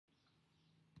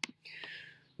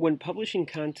When publishing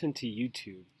content to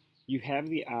YouTube, you have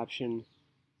the option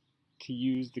to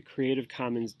use the Creative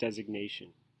Commons designation.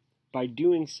 By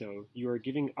doing so, you are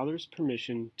giving others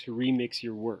permission to remix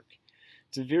your work.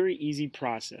 It's a very easy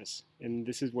process, and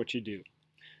this is what you do.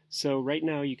 So right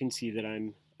now you can see that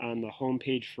I'm on the home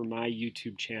page for my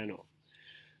YouTube channel.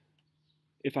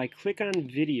 If I click on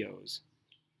videos,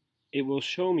 it will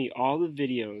show me all the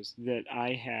videos that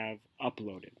I have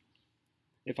uploaded.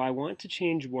 If I want to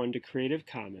change one to Creative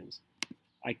Commons,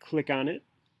 I click on it,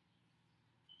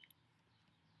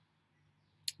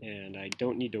 and I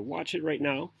don't need to watch it right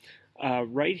now.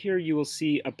 Right here you will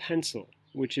see a pencil,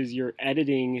 which is your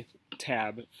editing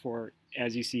tab for,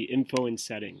 as you see, info and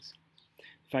settings.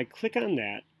 If I click on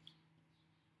that,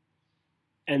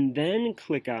 and then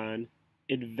click on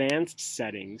advanced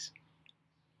settings,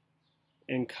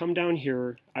 and come down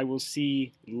here, I will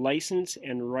see license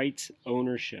and rights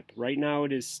ownership. Right now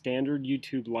it is standard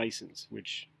YouTube license,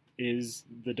 which is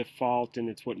the default, and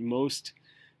it's what most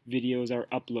videos are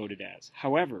uploaded as.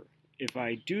 However, if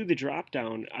I do the drop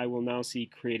down, I will now see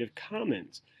Creative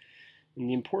Commons. And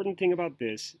the important thing about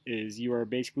this is you are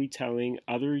basically telling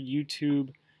other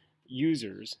YouTube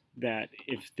users that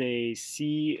if they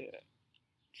see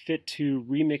fit to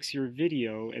remix your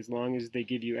video, as long as they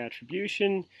give you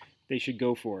attribution, they should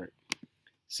go for it.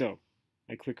 So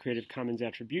I click Creative Commons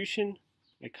Attribution,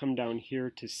 I come down here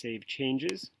to Save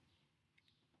Changes,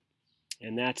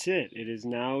 and that's it. It is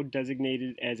now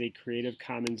designated as a Creative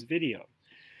Commons video.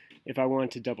 If I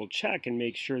want to double check and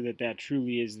make sure that that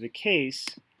truly is the case,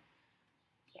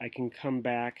 I can come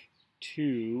back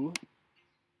to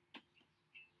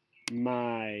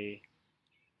my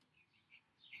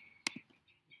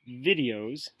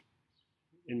videos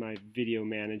in my video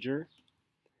manager,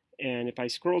 and if I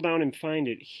scroll down and find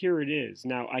it, here it is.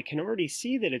 Now I can already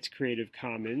see that it's Creative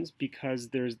Commons because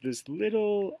there's this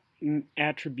little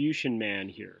attribution man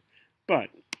here. But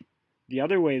the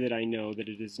other way that I know that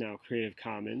it is now Creative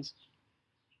Commons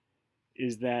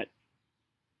is that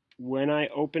when I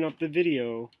open up the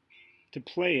video to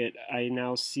play it, I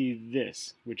now see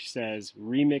this, which says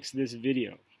remix this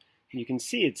video. And you can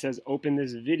see it says open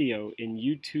this video in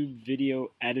YouTube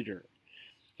Video Editor.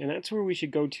 And that's where we should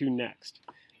go to next.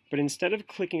 But instead of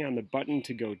clicking on the button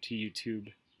to go to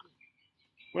YouTube,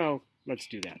 well, let's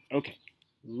do that. Okay,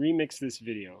 remix this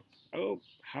video. Oh,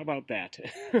 how about that?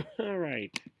 All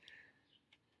right.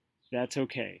 That's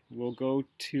okay. We'll go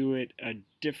to it a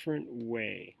different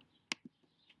way.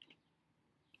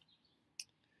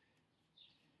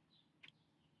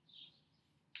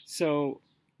 So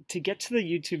to get to the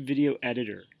YouTube Video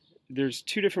Editor, there's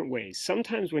two different ways.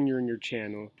 Sometimes when you're in your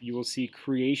channel, you will see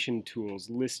creation tools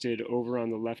listed over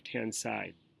on the left-hand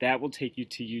side. That will take you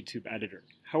to YouTube Editor.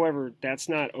 However, that's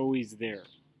not always there.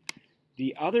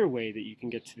 The other way that you can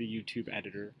get to the YouTube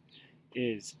Editor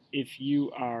is if you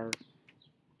are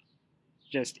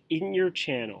just in your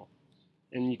channel,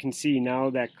 and you can see now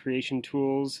that Creation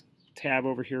Tools tab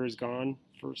over here is gone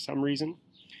for some reason.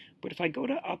 But if I go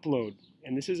to Upload,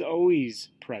 and this is always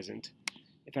present,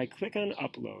 if I click on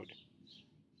Upload,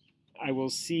 I will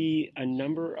see a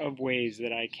number of ways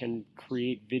that I can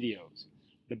create videos.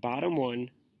 The bottom one,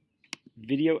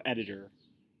 Video Editor,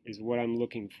 is what I'm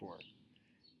looking for.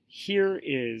 Here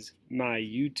is my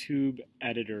YouTube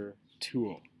Editor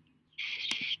tool.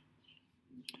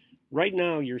 Right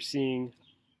now you're seeing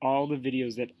all the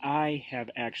videos that I have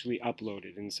actually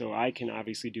uploaded, and so I can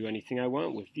obviously do anything I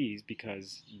want with these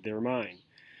because they're mine.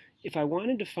 If I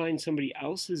wanted to find somebody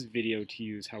else's video to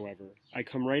use, however, I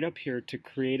come right up here to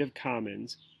Creative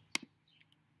Commons,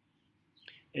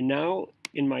 and now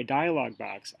in my dialog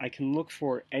box I can look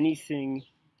for anything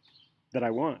that I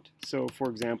want. So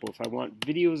for example, if I want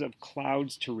videos of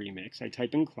clouds to remix, I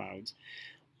type in clouds.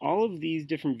 All of these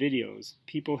different videos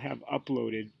people have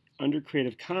uploaded under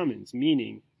Creative Commons,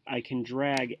 meaning I can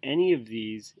drag any of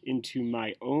these into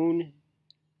my own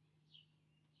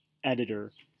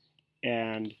editor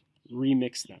and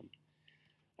remix them.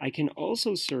 I can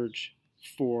also search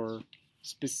for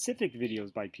specific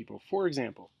videos by people. For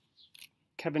example,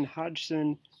 Kevin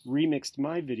Hodgson remixed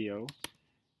my video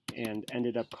and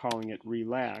ended up calling it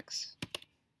Relax.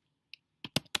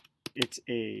 It's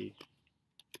a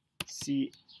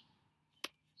CL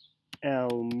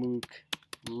MOOC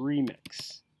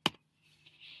remix.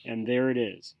 And there it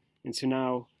is. And so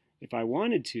now, if I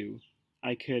wanted to,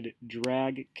 I could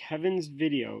drag Kevin's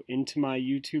video into my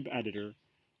YouTube editor,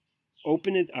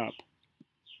 open it up,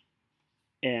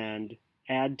 and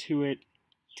add to it,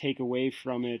 take away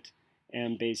from it,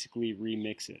 and basically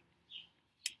remix it.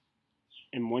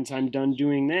 And once I'm done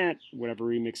doing that, whatever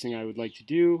remixing I would like to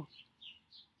do,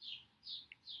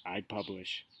 I'd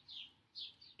publish.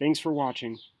 Thanks for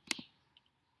watching.